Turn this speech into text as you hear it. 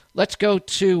Let's go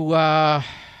to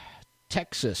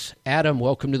Texas. Adam,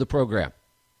 welcome to the program.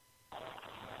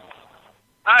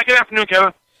 Hi, good afternoon,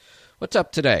 Kevin. What's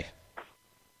up today?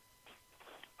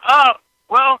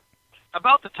 Well,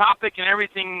 about the topic and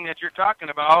everything that you're talking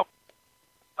about,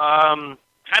 kind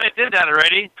of did that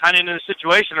already, kind of in the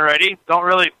situation already. Don't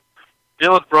really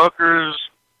deal with brokers,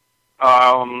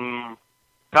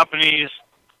 companies,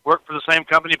 work for the same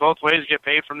company both ways, get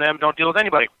paid from them, don't deal with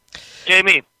anybody. Okay,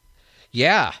 me.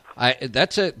 Yeah,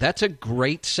 that's a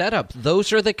great setup.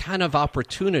 Those are the kind of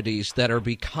opportunities that are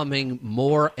becoming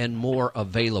more and more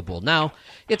available. Now,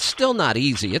 it's still not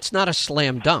easy. It's not a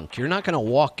slam dunk. You're not going to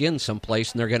walk in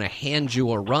someplace and they're going to hand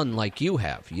you a run like you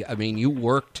have. I mean, you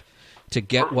worked to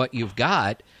get what you've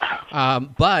got.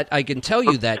 But I can tell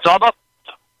you that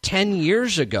 10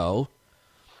 years ago,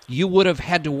 you would have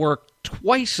had to work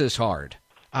twice as hard.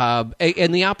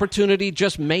 And the opportunity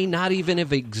just may not even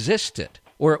have existed,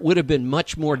 or it would have been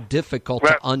much more difficult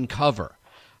to uncover.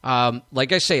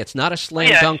 Like I say, it's not a slam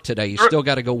dunk today. You still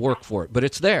got to go work for it, but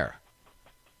it's there.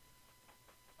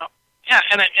 Yeah,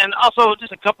 and also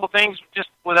just a couple of things, just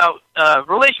without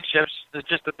relationships is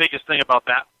just the biggest thing about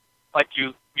that. Like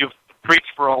you've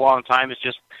preached for a long time, is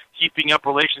just keeping up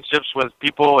relationships with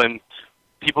people and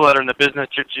people that are in the business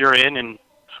that you're in, and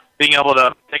being able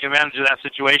to take advantage of that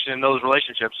situation and those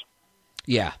relationships.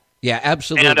 Yeah,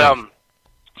 absolutely. And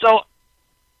so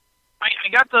I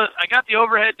got the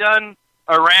overhead done.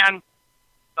 I ran,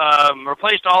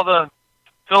 replaced all the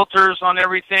filters on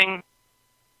everything.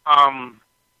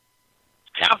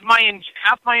 Half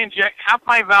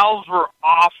my valves were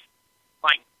off,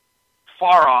 like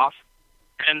far off,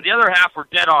 and the other half were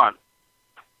dead on.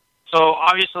 So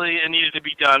obviously it needed to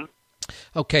be done.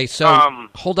 Okay, so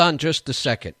hold on just a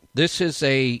second.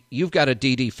 You've got a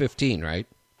DD15, right?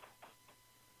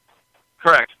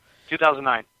 Correct,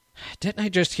 2009. Didn't I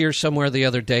just hear somewhere the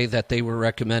other day that they were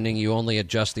recommending you only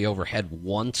adjust the overhead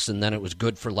once and then it was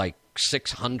good for like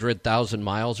 600,000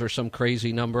 miles or some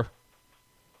crazy number?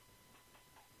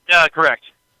 Yeah, correct.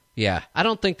 Yeah, I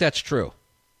don't think that's true.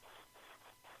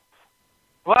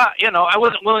 Well, I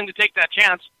wasn't willing to take that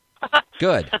chance.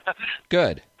 Good.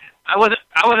 I wasn't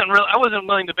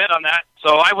willing to bet on that,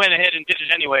 so I went ahead and did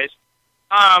it anyways.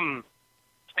 And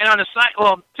on the side,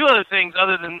 well, two other things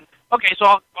other than, okay, so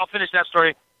I'll finish that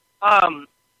story.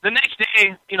 The next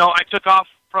day, I took off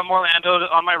from Orlando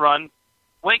on my run,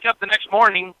 wake up the next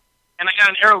morning, and I got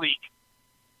an air leak.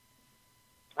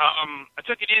 I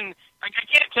took it in. I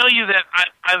can't tell you that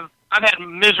I've had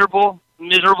miserable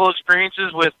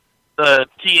experiences with the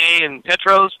TA and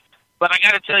Petros, but I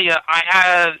got to tell you, I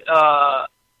had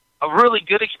a really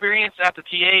good experience at the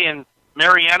TA in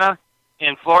Mariana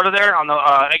in Florida there on the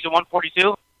exit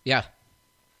 142. Yeah.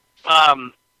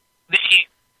 They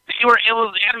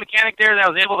had a mechanic there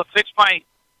that was able to fix my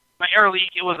air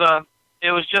leak. It was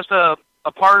just a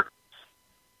part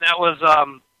that was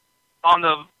on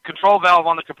the control valve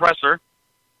on the compressor,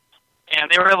 and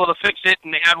they were able to fix it,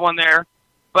 and they had one there.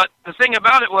 But the thing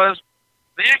about it was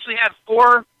they actually had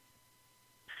four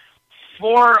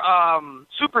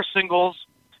super singles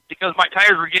because my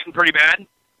tires were getting pretty bad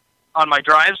on my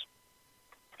drives.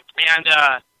 And,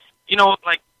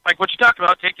 like what you talked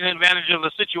about, taking advantage of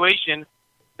the situation,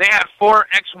 they had 4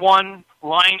 X1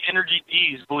 line Energy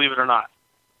Ds, believe it or not.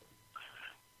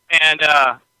 And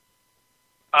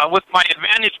with my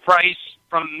advantage price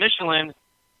from Michelin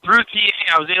through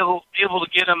TA, I was able to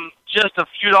get them just a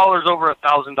few dollars over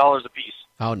 $1,000 a piece.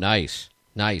 Oh, nice.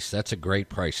 That's a great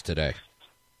price today.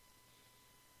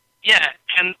 Yeah,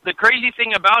 and the crazy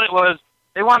thing about it was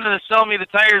they wanted to sell me the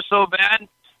tires so bad.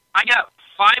 I got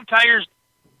 5 tires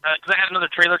because I had another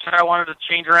trailer tire I wanted to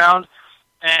change around,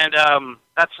 and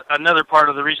that's another part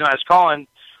of the reason I was calling.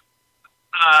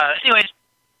 Anyways,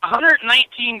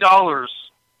 $119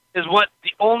 is what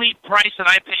the only price that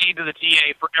I paid to the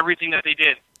TA for everything that they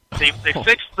did. They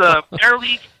fixed the air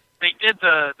leak. They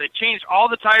changed all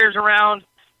the tires around.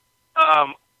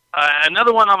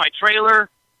 Another one on my trailer,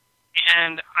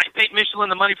 and I paid Michelin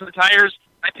the money for the tires.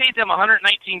 I paid them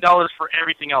 $119 for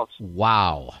everything else.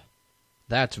 Wow,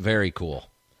 that's very cool.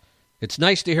 It's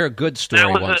nice to hear a good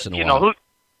story once in a while.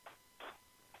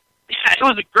 Yeah, it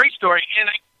was a great story, and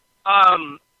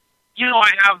I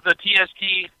have the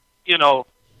TST,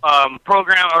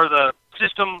 program or the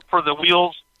system for the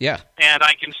wheels. Yeah. And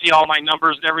I can see all my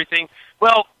numbers and everything.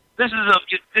 Well, this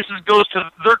goes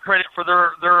to their credit for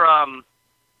their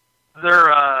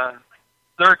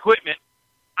equipment.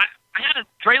 I had a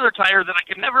trailer tire that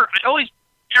I'd always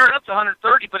air it up to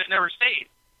 130, but it never stayed.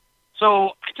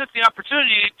 So I took the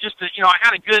opportunity just to, I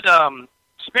had a good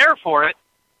spare for it,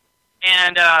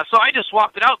 And so I just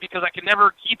swapped it out because I could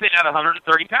never keep it at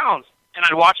 130 pounds. And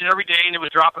I'd watch it every day, and it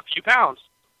would drop a few pounds.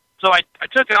 So I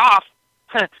took it off.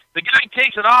 The guy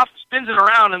takes it off, spins it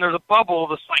around, and there's a bubble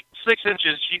that's like 6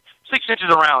 inches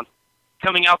around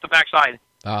coming out the backside.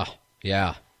 Oh,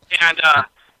 yeah. And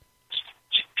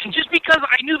just because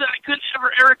I knew that I couldn't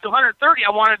ever air it to 130, I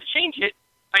wanted to change it.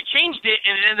 I changed it,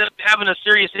 and it ended up having a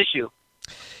serious issue.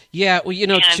 Yeah,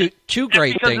 well, two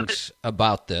great things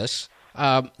about this.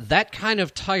 That kind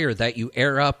of tire that you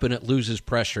air up and it loses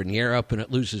pressure, and you air up and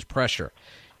it loses pressure,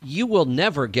 you will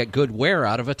never get good wear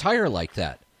out of a tire like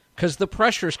that because the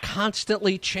pressure is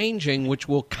constantly changing, which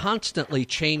will constantly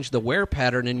change the wear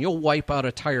pattern, and you'll wipe out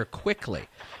a tire quickly.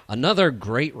 Another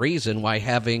great reason why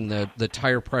having the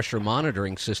tire pressure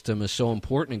monitoring system is so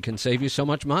important and can save you so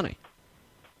much money.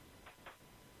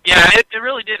 Yeah, it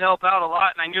really did help out a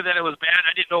lot, and I knew that it was bad.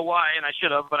 I didn't know why, and I should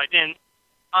have, but I didn't.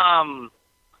 And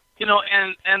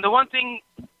the one thing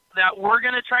that we're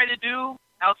going to try to do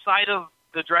outside of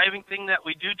the driving thing that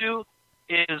we do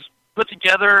is put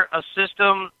together a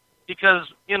system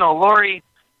because, Lori,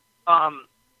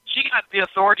 she got the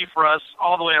authority for us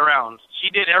all the way around.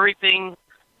 She did everything,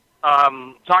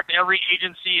 talked to every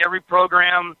agency, every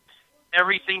program,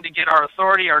 everything to get our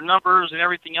authority, our numbers, and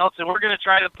everything else. And we're going to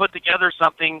try to put together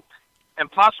something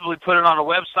and possibly put it on a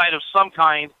website of some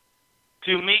kind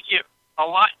to make it a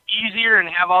lot easier and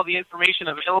have all the information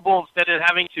available instead of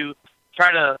having to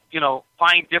try to,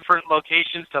 find different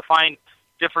locations to find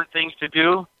different things to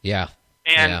do. Yeah.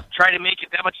 And try to make it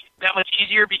that much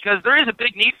easier because there is a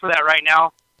big need for that right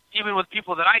now, even with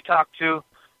people that I talk to,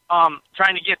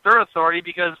 trying to get their authority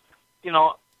because,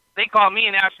 they call me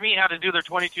and ask me how to do their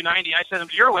 2290. I send them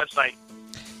to your website.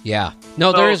 Yeah.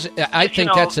 No, I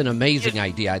think that's an amazing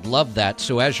idea. I'd love that.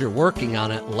 So as you're working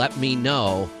on it, let me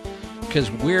know because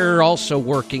we're also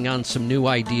working on some new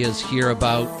ideas here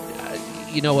about,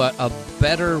 a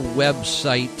better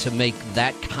website to make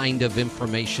that kind of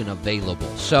information available.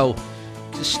 So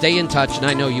just stay in touch, and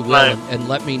I know you will, right. and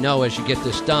let me know as you get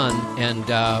this done, and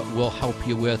we'll help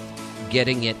you with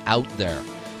getting it out there.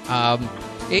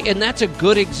 And that's a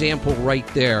good example right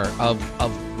there of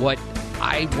what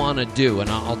I want to do, and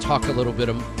I'll talk a little bit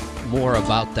more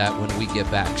about that when we get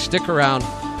back. Stick around.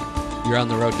 You're on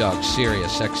the Road Dog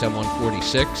Sirius XM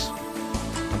 146.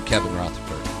 I'm Kevin Rutherford.